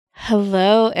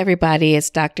Hello, everybody. It's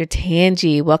Dr.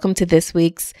 Tangie. Welcome to this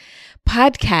week's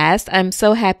podcast. I'm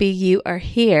so happy you are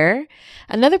here.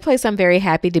 Another place I'm very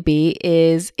happy to be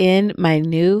is in my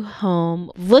new home,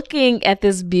 looking at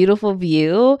this beautiful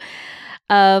view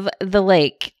of the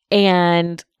lake.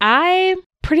 And I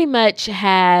pretty much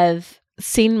have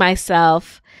seen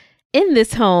myself in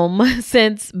this home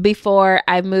since before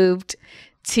I moved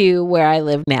to where I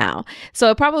live now.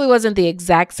 So it probably wasn't the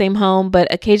exact same home, but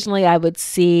occasionally I would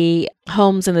see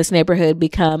homes in this neighborhood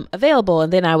become available,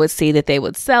 and then I would see that they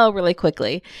would sell really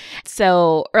quickly.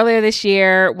 So earlier this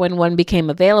year, when one became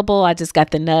available, I just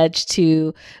got the nudge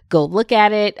to go look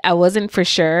at it. I wasn't for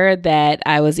sure that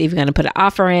I was even going to put an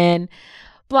offer in.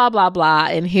 Blah, blah, blah.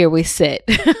 And here we sit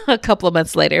a couple of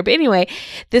months later. But anyway,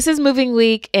 this is moving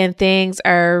week and things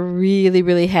are really,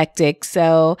 really hectic.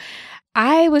 So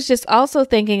I was just also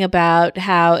thinking about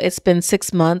how it's been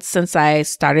 6 months since I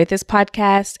started this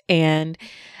podcast, and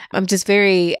I'm just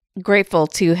very grateful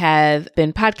to have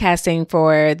been podcasting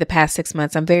for the past 6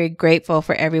 months. I'm very grateful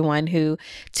for everyone who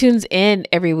tunes in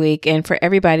every week and for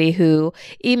everybody who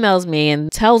emails me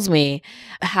and tells me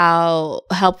how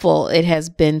helpful it has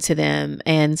been to them.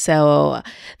 And so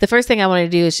the first thing I want to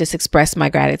do is just express my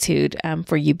gratitude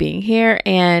for you being here.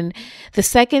 And the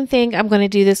second thing I'm going to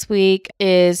do this week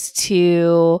is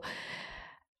to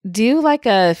do like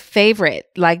a favorite,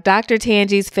 like Dr.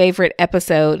 Tangie's favorite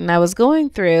episode. And I was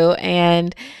going through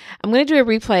and I'm going to do a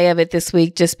replay of it this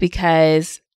week just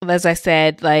because, as I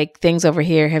said, like things over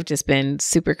here have just been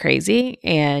super crazy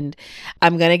and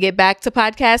I'm going to get back to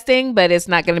podcasting, but it's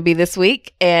not going to be this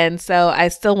week. And so I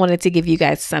still wanted to give you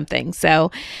guys something. So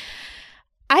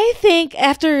I think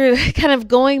after kind of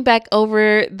going back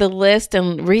over the list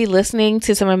and re-listening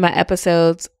to some of my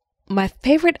episodes, my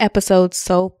favorite episode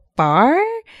so far,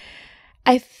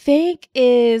 I think,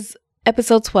 is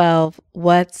episode 12,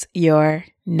 What's Your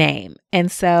Name?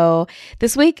 And so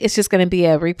this week it's just going to be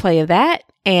a replay of that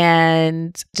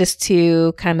and just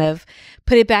to kind of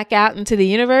put it back out into the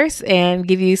universe and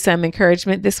give you some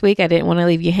encouragement this week. I didn't want to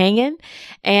leave you hanging,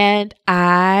 and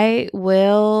I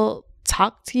will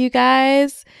talk to you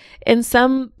guys in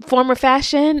some form or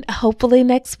fashion, hopefully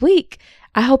next week.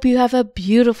 I hope you have a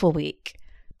beautiful week.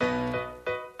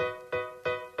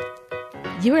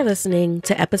 You are listening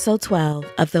to episode 12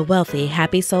 of the Wealthy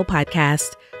Happy Soul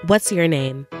podcast, What's Your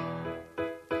Name?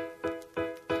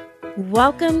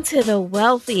 Welcome to the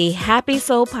Wealthy Happy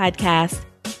Soul podcast,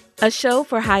 a show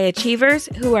for high achievers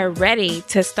who are ready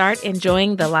to start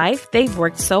enjoying the life they've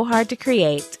worked so hard to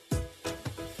create.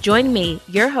 Join me,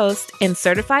 your host and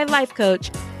certified life coach,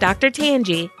 Dr.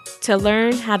 Tangie, to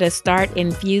learn how to start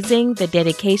infusing the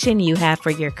dedication you have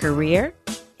for your career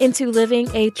into living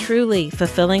a truly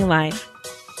fulfilling life.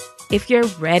 If you're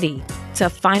ready to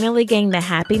finally gain the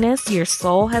happiness your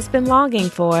soul has been longing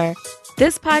for,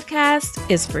 this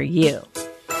podcast is for you.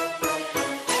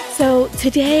 So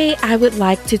today I would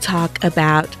like to talk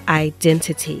about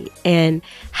identity and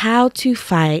how to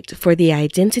fight for the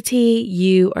identity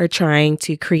you are trying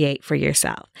to create for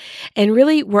yourself. And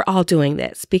really, we're all doing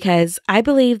this because I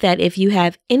believe that if you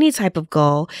have any type of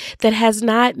goal that has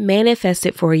not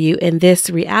manifested for you in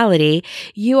this reality,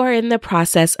 you are in the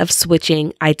process of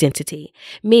switching identity.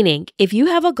 Meaning, if you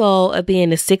have a goal of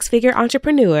being a six-figure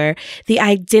entrepreneur, the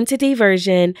identity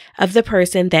version of the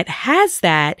person that has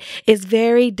that is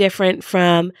very different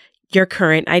from your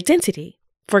current identity.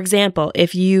 For example,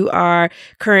 if you are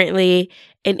currently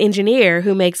an engineer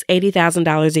who makes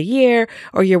 $80,000 a year,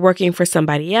 or you're working for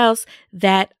somebody else,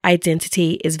 that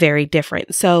identity is very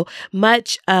different. So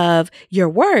much of your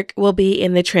work will be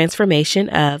in the transformation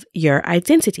of your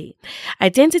identity.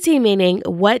 Identity meaning,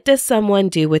 what does someone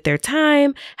do with their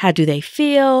time? How do they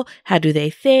feel? How do they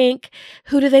think?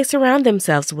 Who do they surround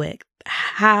themselves with?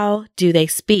 How do they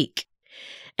speak?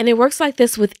 And it works like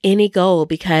this with any goal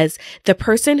because the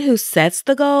person who sets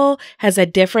the goal has a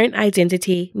different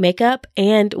identity, makeup,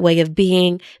 and way of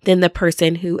being than the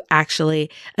person who actually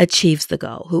achieves the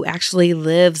goal, who actually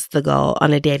lives the goal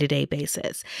on a day-to-day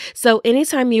basis. So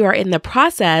anytime you are in the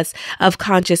process of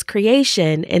conscious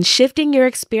creation and shifting your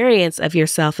experience of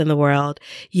yourself in the world,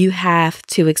 you have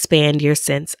to expand your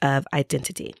sense of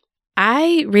identity.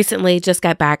 I recently just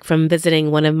got back from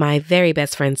visiting one of my very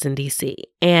best friends in DC.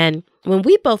 And when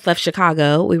we both left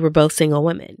Chicago, we were both single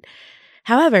women.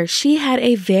 However, she had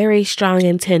a very strong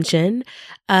intention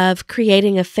of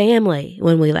creating a family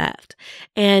when we left.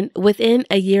 And within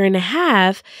a year and a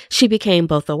half, she became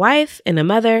both a wife and a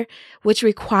mother, which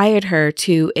required her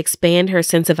to expand her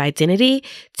sense of identity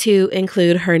to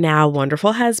include her now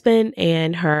wonderful husband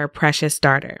and her precious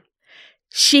daughter.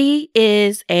 She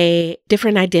is a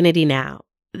different identity now.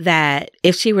 that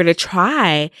if she were to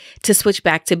try to switch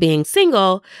back to being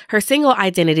single, her single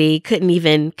identity couldn't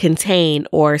even contain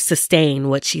or sustain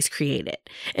what she's created,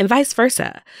 and vice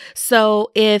versa.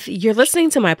 So if you're listening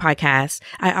to my podcast,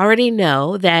 I already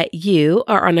know that you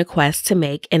are on a quest to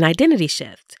make an identity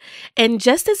shift. And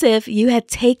just as if you had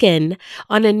taken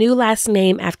on a new last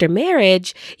name after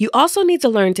marriage, you also need to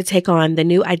learn to take on the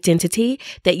new identity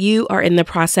that you are in the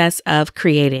process of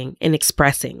creating and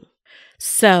expressing.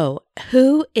 So,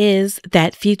 who is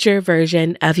that future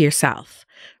version of yourself?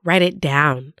 Write it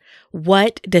down.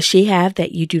 What does she have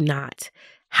that you do not?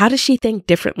 How does she think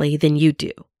differently than you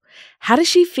do? How does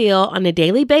she feel on a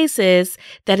daily basis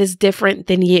that is different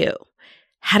than you?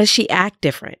 How does she act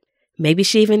different? Maybe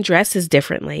she even dresses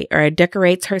differently or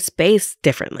decorates her space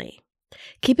differently.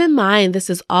 Keep in mind, this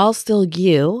is all still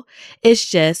you. It's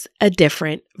just a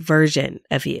different version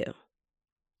of you.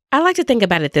 I like to think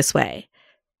about it this way.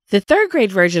 The third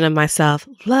grade version of myself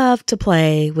loved to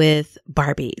play with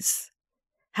Barbies.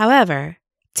 However,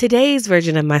 today's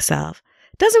version of myself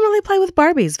doesn't really play with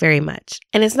Barbies very much.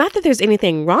 And it's not that there's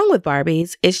anything wrong with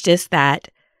Barbies. It's just that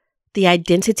the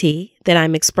identity that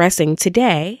I'm expressing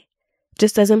today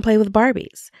just doesn't play with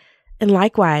Barbies. And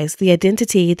likewise, the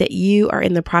identity that you are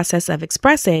in the process of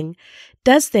expressing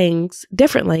does things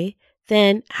differently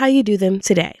than how you do them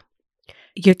today.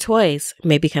 Your toys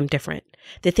may become different.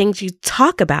 The things you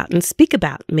talk about and speak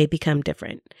about may become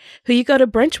different. Who you go to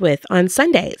brunch with on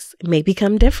Sundays may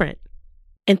become different.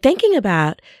 And thinking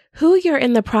about who you're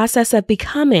in the process of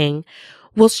becoming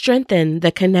will strengthen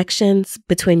the connections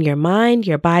between your mind,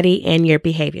 your body, and your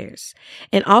behaviors.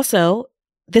 And also,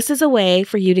 this is a way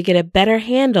for you to get a better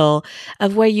handle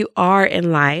of where you are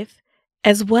in life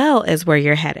as well as where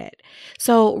you're headed.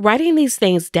 So writing these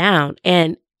things down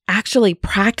and actually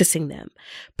practicing them,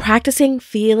 practicing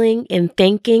feeling and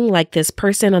thinking like this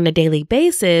person on a daily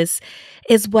basis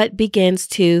is what begins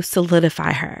to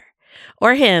solidify her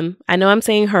or him. I know I'm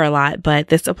saying her a lot, but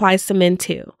this applies to men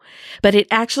too. But it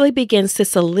actually begins to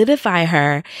solidify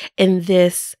her in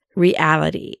this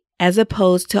reality as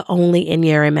opposed to only in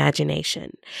your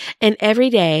imagination. And every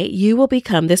day you will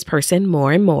become this person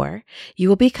more and more. You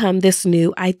will become this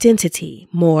new identity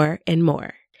more and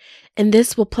more. And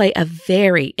this will play a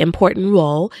very important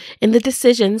role in the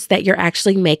decisions that you're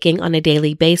actually making on a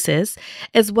daily basis,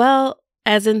 as well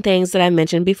as in things that I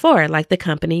mentioned before, like the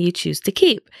company you choose to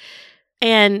keep.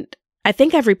 And I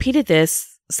think I've repeated this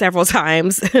several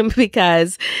times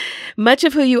because much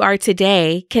of who you are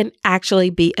today can actually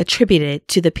be attributed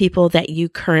to the people that you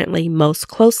currently most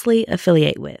closely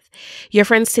affiliate with. Your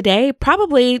friends today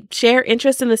probably share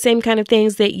interest in the same kind of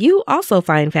things that you also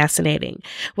find fascinating,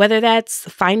 whether that's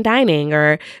fine dining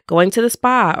or going to the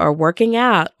spa or working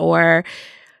out or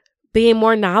being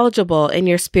more knowledgeable in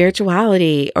your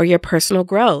spirituality or your personal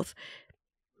growth.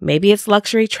 Maybe it's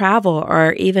luxury travel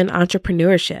or even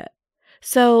entrepreneurship.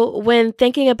 So when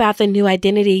thinking about the new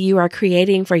identity you are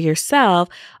creating for yourself,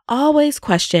 always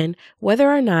question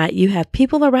whether or not you have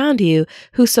people around you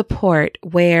who support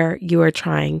where you are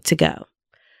trying to go.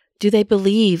 Do they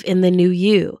believe in the new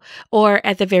you? Or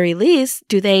at the very least,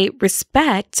 do they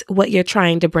respect what you're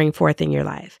trying to bring forth in your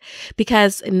life?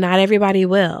 Because not everybody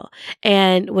will.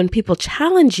 And when people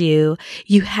challenge you,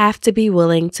 you have to be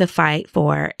willing to fight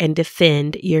for and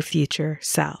defend your future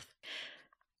self.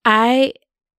 I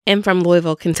am from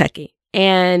Louisville, Kentucky,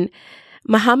 and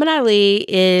Muhammad Ali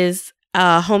is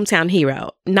a hometown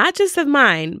hero, not just of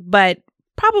mine, but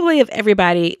probably of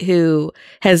everybody who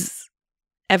has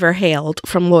ever hailed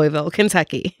from Louisville,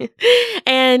 Kentucky.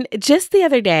 And just the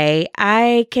other day,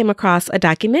 I came across a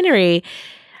documentary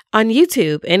on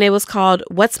YouTube, and it was called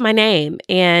What's My Name?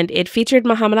 And it featured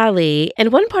Muhammad Ali.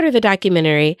 And one part of the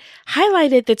documentary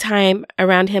highlighted the time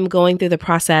around him going through the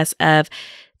process of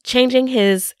changing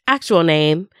his actual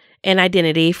name and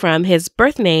identity from his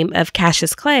birth name of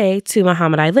Cassius Clay to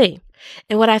Muhammad Ali.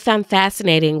 And what I found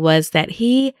fascinating was that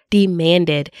he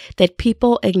demanded that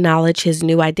people acknowledge his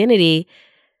new identity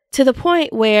to the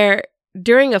point where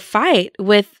during a fight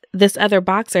with this other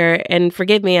boxer, and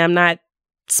forgive me, I'm not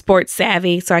sports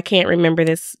savvy, so I can't remember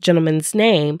this gentleman's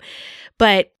name,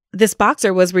 but this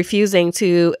boxer was refusing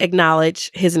to acknowledge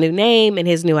his new name and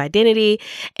his new identity.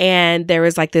 And there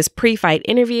was like this pre-fight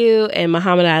interview, and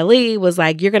Muhammad Ali was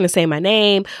like, "You're going to say my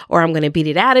name or I'm going to beat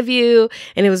it out of you."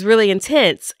 And it was really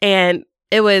intense. And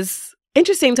it was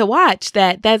interesting to watch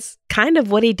that that's kind of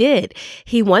what he did.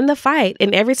 He won the fight.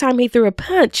 And every time he threw a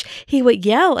punch, he would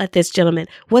yell at this gentleman,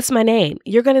 "What's my name?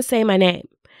 You're going to say my name."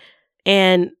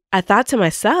 And I thought to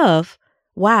myself,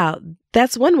 wow,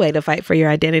 that's one way to fight for your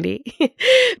identity.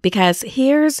 Because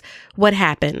here's what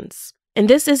happens And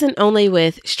this isn't only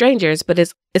with strangers, but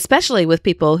it's especially with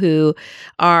people who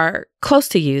are close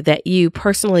to you that you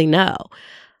personally know.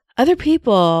 Other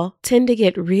people tend to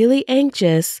get really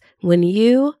anxious when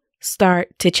you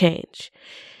start to change.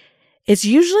 It's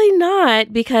usually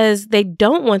not because they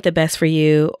don't want the best for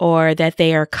you or that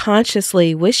they are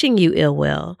consciously wishing you ill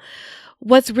will.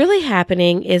 What's really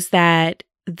happening is that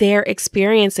their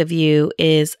experience of you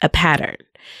is a pattern.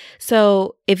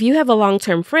 So if you have a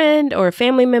long-term friend or a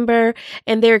family member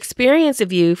and their experience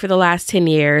of you for the last 10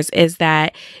 years is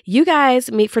that you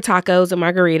guys meet for tacos and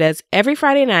margaritas every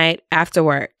Friday night after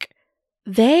work,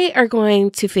 they are going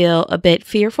to feel a bit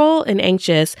fearful and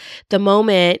anxious the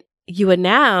moment you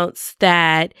announce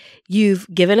that you've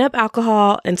given up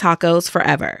alcohol and tacos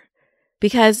forever,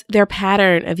 because their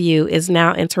pattern of you is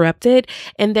now interrupted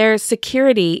and their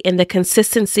security in the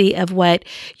consistency of what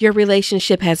your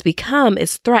relationship has become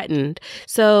is threatened.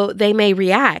 So they may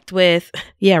react with,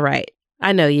 yeah, right,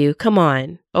 I know you, come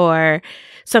on. Or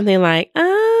something like,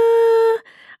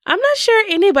 I'm not sure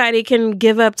anybody can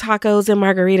give up tacos and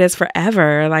margaritas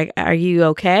forever. Like, are you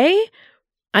okay?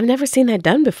 I've never seen that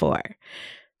done before.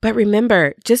 But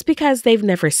remember, just because they've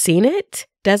never seen it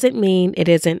doesn't mean it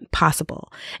isn't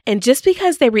possible. And just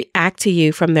because they react to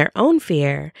you from their own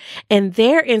fear and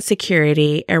their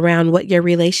insecurity around what your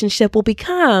relationship will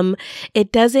become,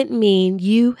 it doesn't mean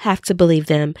you have to believe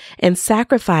them and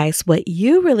sacrifice what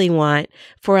you really want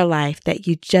for a life that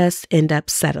you just end up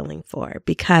settling for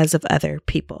because of other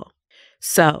people.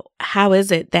 So how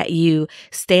is it that you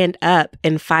stand up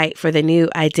and fight for the new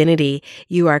identity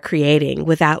you are creating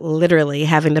without literally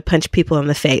having to punch people in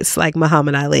the face like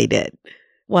Muhammad Ali did?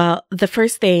 Well, the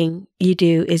first thing you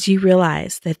do is you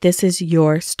realize that this is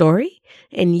your story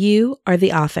and you are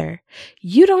the author.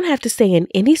 You don't have to stay in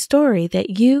any story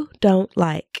that you don't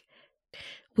like.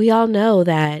 We all know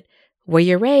that where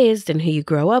you're raised and who you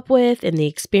grow up with and the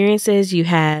experiences you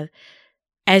have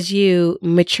as you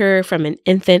mature from an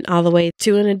infant all the way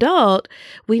to an adult,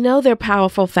 we know they're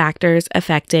powerful factors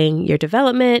affecting your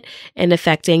development and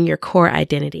affecting your core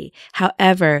identity.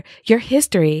 However, your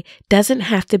history doesn't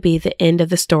have to be the end of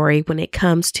the story when it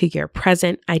comes to your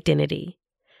present identity.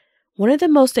 One of the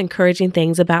most encouraging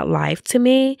things about life to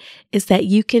me is that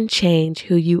you can change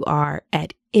who you are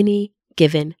at any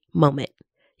given moment.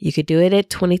 You could do it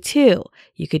at 22.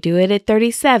 You could do it at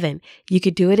 37. You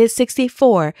could do it at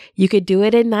 64. You could do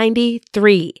it at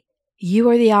 93. You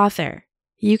are the author.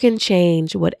 You can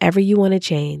change whatever you want to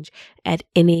change at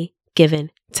any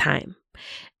given time.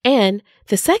 And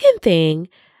the second thing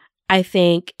I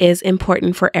think is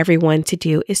important for everyone to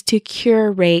do is to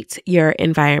curate your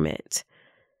environment.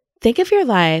 Think of your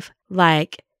life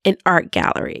like an art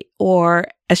gallery or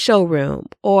a showroom,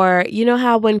 or you know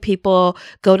how when people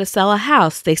go to sell a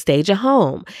house, they stage a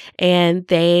home and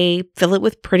they fill it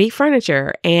with pretty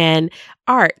furniture and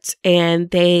art and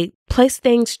they place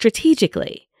things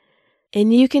strategically.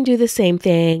 And you can do the same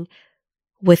thing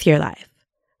with your life,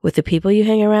 with the people you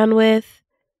hang around with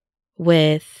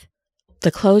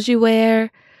the clothes you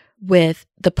wear, with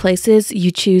the places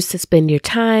you choose to spend your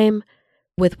time,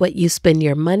 with what you spend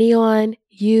your money on.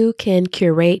 You can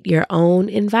curate your own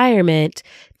environment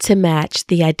to match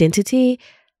the identity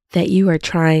that you are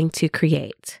trying to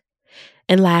create.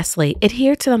 And lastly,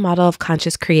 adhere to the model of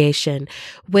conscious creation,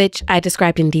 which I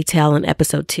described in detail in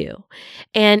episode 2.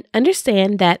 And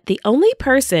understand that the only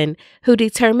person who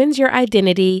determines your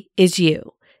identity is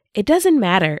you. It doesn't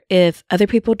matter if other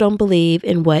people don't believe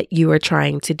in what you are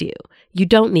trying to do. You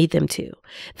don't need them to.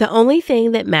 The only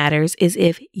thing that matters is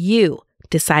if you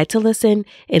decide to listen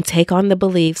and take on the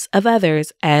beliefs of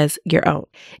others as your own.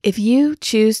 If you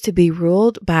choose to be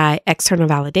ruled by external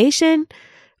validation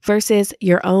versus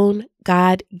your own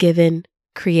God-given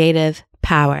creative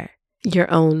power, your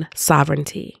own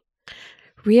sovereignty,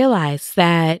 realize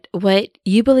that what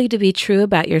you believe to be true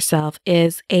about yourself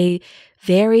is a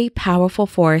very powerful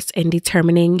force in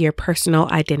determining your personal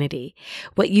identity.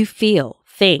 What you feel,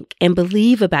 think, and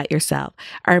believe about yourself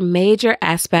are major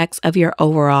aspects of your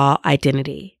overall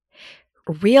identity.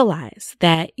 Realize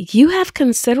that you have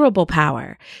considerable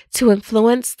power to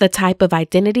influence the type of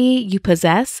identity you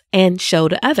possess and show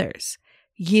to others.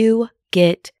 You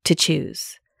get to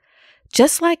choose.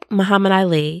 Just like Muhammad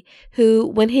Ali, who,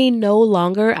 when he no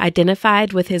longer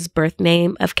identified with his birth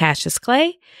name of Cassius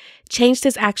Clay, changed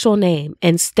his actual name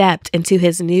and stepped into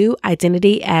his new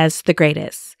identity as the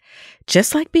greatest.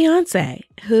 Just like Beyonce,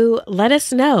 who let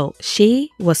us know she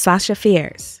was Sasha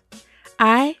Fierce.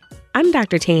 I'm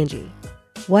Dr. Tangie.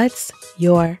 What's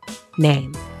your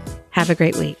name? Have a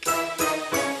great week.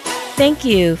 Thank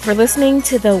you for listening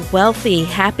to the Wealthy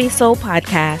Happy Soul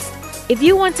podcast. If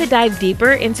you want to dive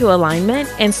deeper into alignment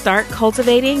and start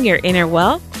cultivating your inner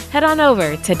wealth, head on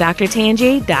over to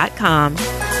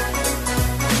drtangie.com.